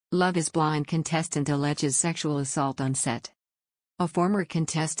Love is Blind contestant alleges sexual assault on set. A former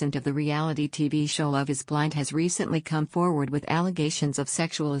contestant of the reality TV show Love is Blind has recently come forward with allegations of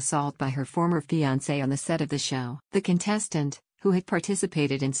sexual assault by her former fiancé on the set of the show. The contestant, who had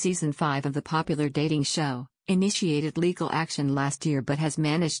participated in season 5 of the popular dating show, initiated legal action last year but has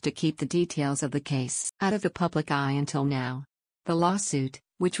managed to keep the details of the case out of the public eye until now. The lawsuit,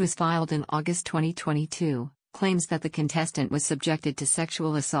 which was filed in August 2022, claims that the contestant was subjected to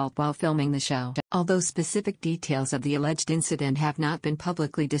sexual assault while filming the show. Although specific details of the alleged incident have not been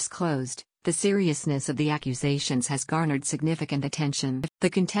publicly disclosed, the seriousness of the accusations has garnered significant attention. The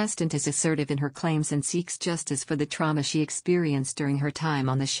contestant is assertive in her claims and seeks justice for the trauma she experienced during her time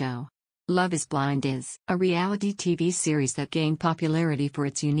on the show. Love is Blind is a reality TV series that gained popularity for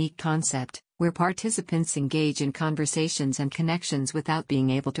its unique concept, where participants engage in conversations and connections without being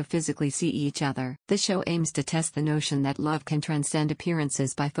able to physically see each other. The show aims to test the notion that love can transcend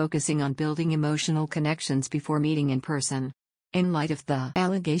appearances by focusing on building emotional connections before meeting in person. In light of the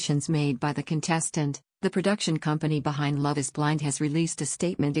allegations made by the contestant, the production company behind Love is Blind has released a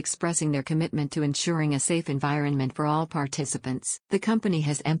statement expressing their commitment to ensuring a safe environment for all participants. The company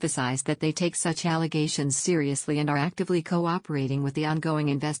has emphasized that they take such allegations seriously and are actively cooperating with the ongoing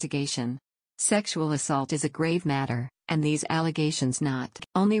investigation. Sexual assault is a grave matter, and these allegations not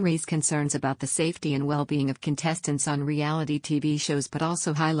only raise concerns about the safety and well-being of contestants on reality TV shows but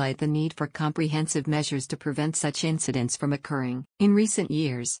also highlight the need for comprehensive measures to prevent such incidents from occurring. In recent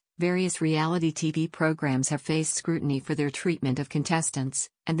years, various reality TV programs have faced scrutiny for their treatment of contestants,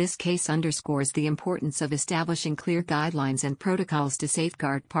 and this case underscores the importance of establishing clear guidelines and protocols to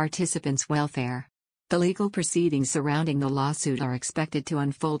safeguard participants' welfare. The legal proceedings surrounding the lawsuit are expected to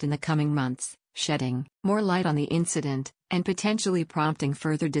unfold in the coming months, shedding more light on the incident, and potentially prompting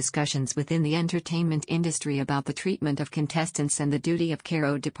further discussions within the entertainment industry about the treatment of contestants and the duty of care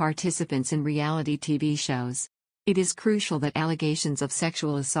owed to participants in reality TV shows. It is crucial that allegations of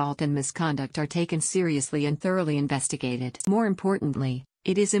sexual assault and misconduct are taken seriously and thoroughly investigated. More importantly,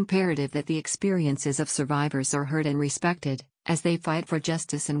 it is imperative that the experiences of survivors are heard and respected, as they fight for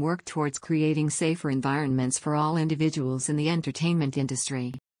justice and work towards creating safer environments for all individuals in the entertainment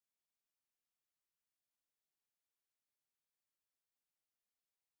industry.